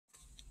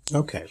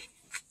Okay,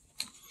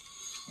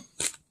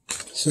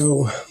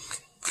 so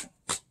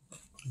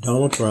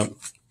Donald Trump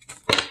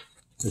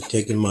is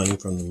taking money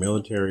from the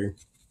military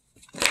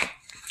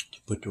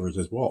to put towards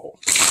his wall.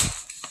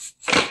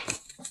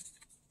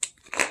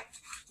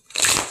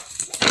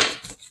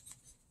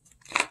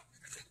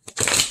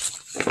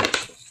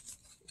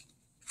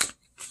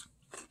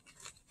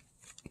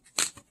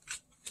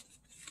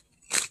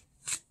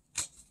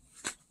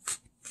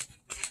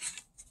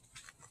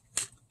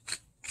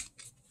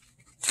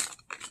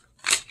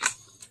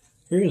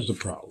 Here's the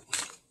problem.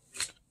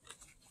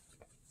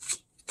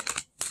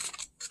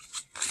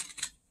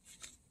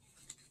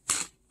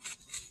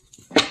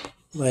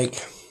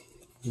 Like,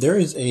 there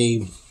is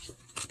a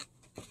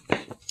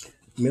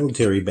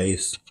military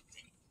base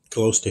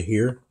close to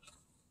here,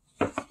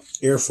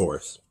 Air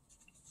Force,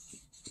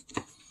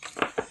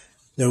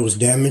 that was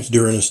damaged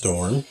during a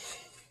storm.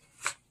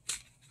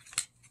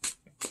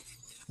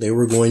 They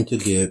were going to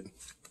get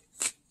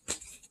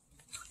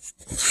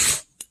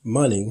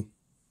money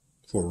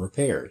for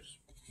repairs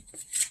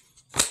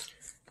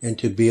and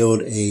to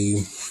build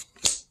a,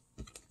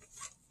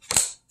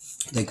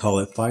 they call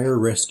it fire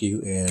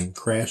rescue and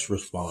crash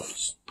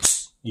response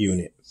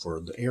unit for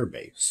the air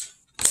base.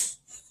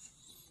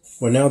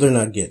 Well, now they're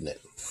not getting it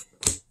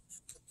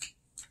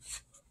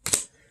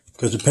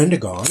because the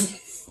Pentagon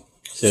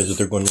says that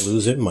they're going to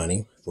lose that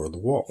money for the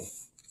wall.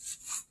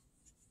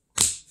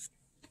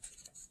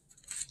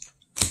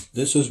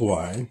 This is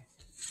why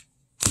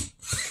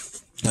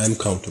I'm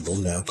comfortable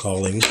now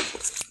calling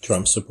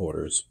Trump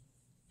supporters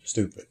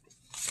stupid.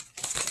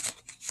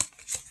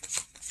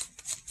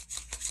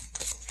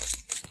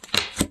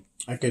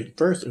 I could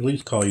first at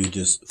least call you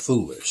just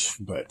foolish,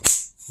 but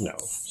no,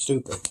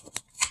 stupid.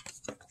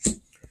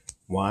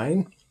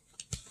 Why?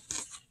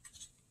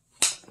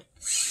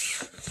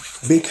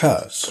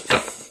 Because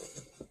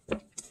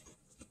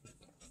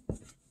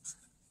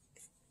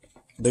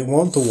they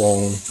want the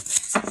wall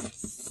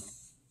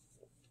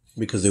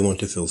because they want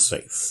to feel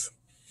safe.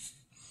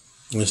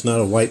 And it's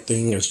not a white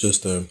thing, it's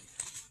just a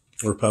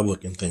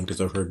Republican thing,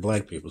 because I've heard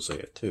black people say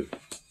it too.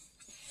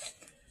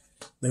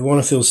 They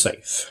want to feel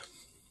safe.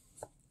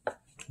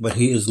 But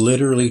he is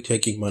literally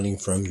taking money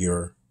from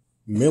your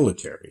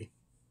military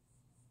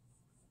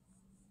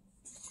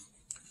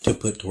to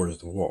put towards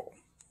the wall.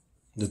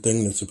 The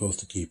thing that's supposed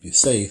to keep you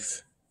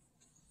safe,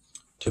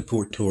 to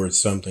put towards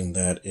something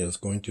that is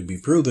going to be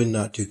proven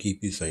not to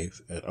keep you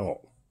safe at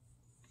all.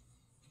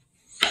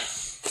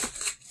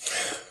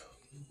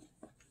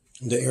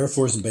 The Air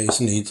Force Base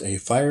needs a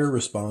fire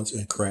response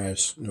and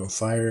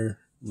fire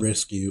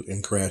rescue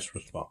and crash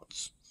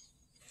response.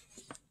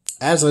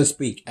 As I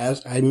speak,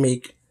 as I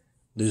make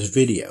this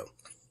video,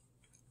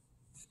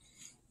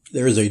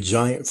 there is a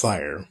giant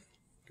fire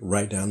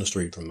right down the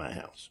street from my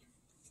house.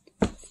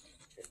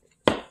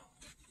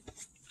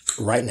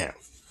 Right now.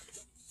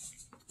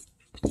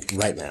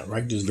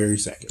 Right this very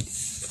second.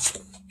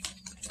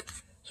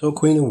 So,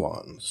 Queen of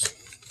Wands.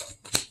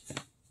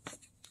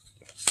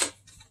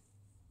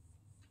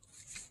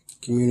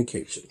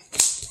 Communication.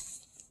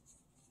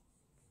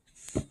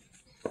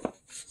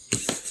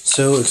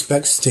 So,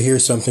 expects to hear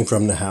something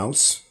from the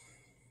house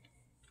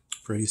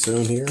pretty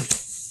soon here.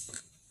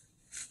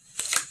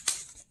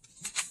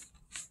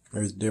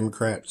 There's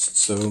Democrats.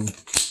 So,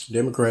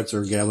 Democrats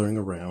are gathering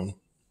around.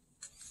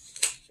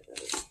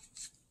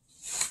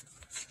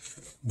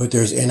 But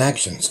there's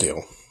inaction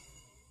still.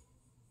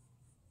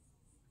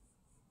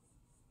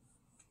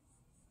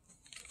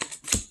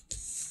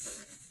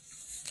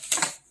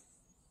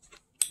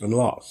 And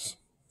loss.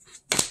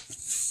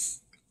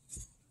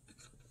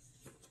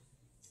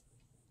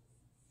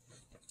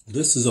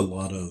 This is a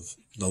lot of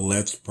the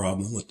left's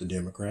problem with the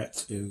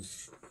Democrats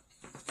is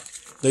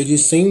they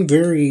just seem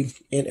very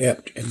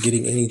inept at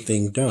getting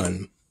anything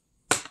done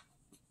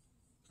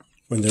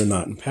when they're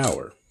not in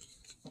power.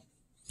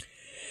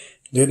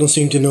 They don't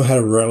seem to know how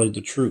to rally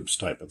the troops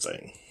type of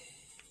thing.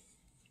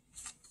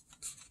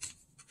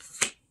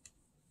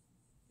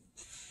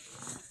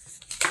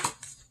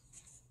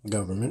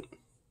 Government.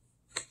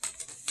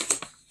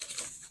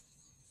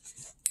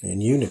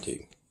 And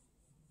unity.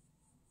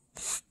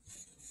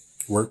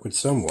 Work with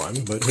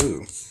someone, but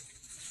who?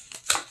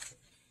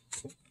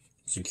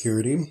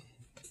 Security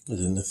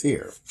is in the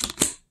fear.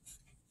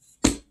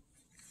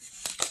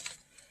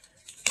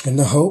 And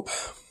the hope,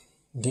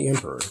 the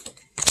emperor.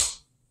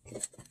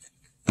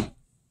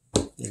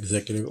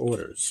 Executive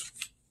orders.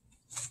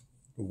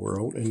 The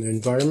world and the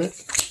environment.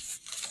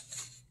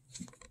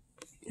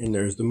 And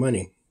there's the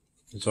money.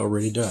 It's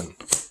already done.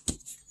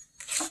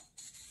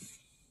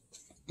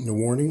 The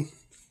warning,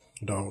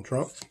 Donald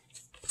Trump.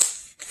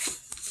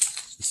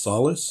 The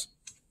solace,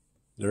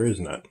 there is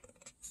none.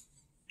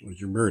 It was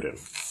your burden.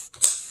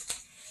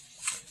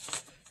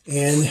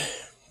 And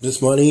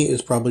this money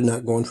is probably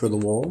not going for the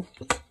wall,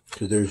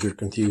 because there's your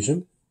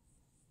confusion.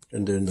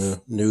 And then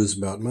the news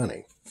about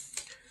money.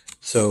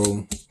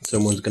 So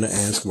someone's going to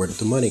ask, where did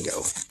the money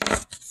go?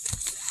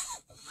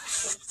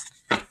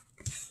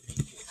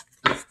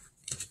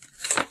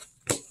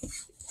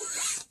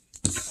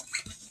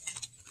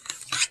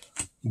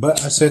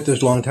 But I said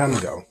this a long time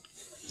ago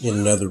in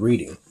another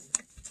reading.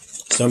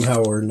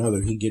 Somehow or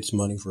another, he gets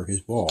money for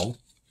his wall,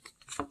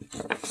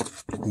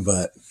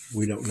 but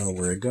we don't know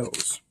where it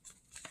goes.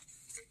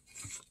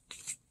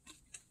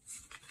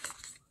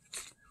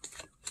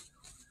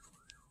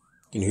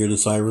 You can hear the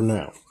siren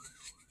now.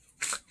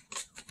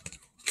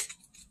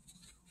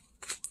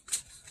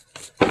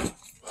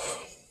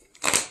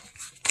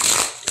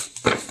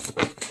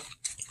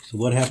 So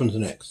what happens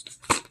next?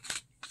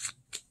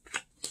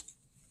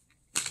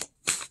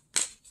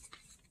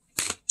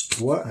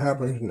 What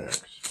happens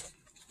next?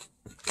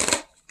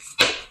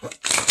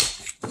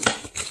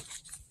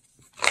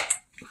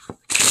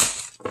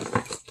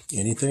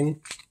 Anything?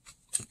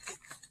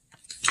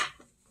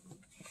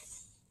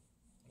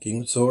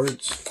 King of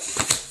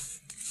Swords?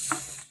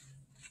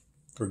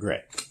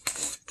 Regret.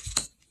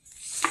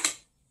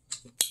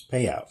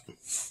 Payout.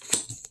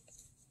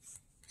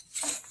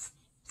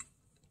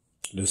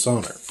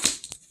 Dishonor.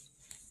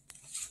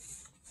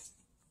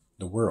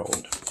 The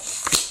world.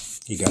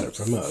 He got it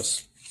from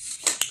us.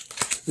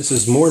 This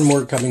is more and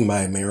more coming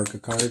by America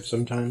card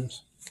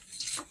sometimes.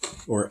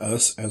 Or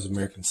us as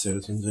American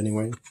citizens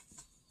anyway.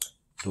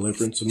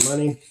 Deliverance of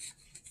money.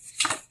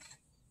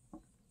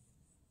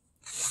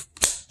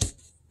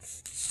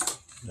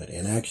 That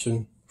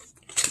inaction.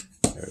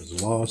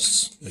 There's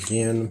loss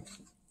again.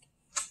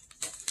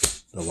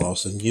 The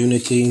loss of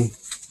unity.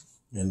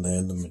 And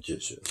then the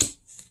Magician.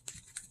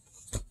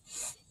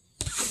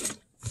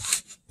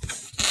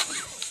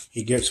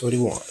 He gets what he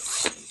wants.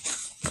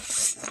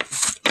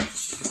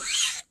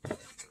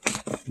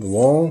 The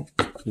wall?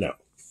 No.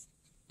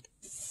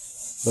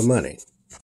 The money.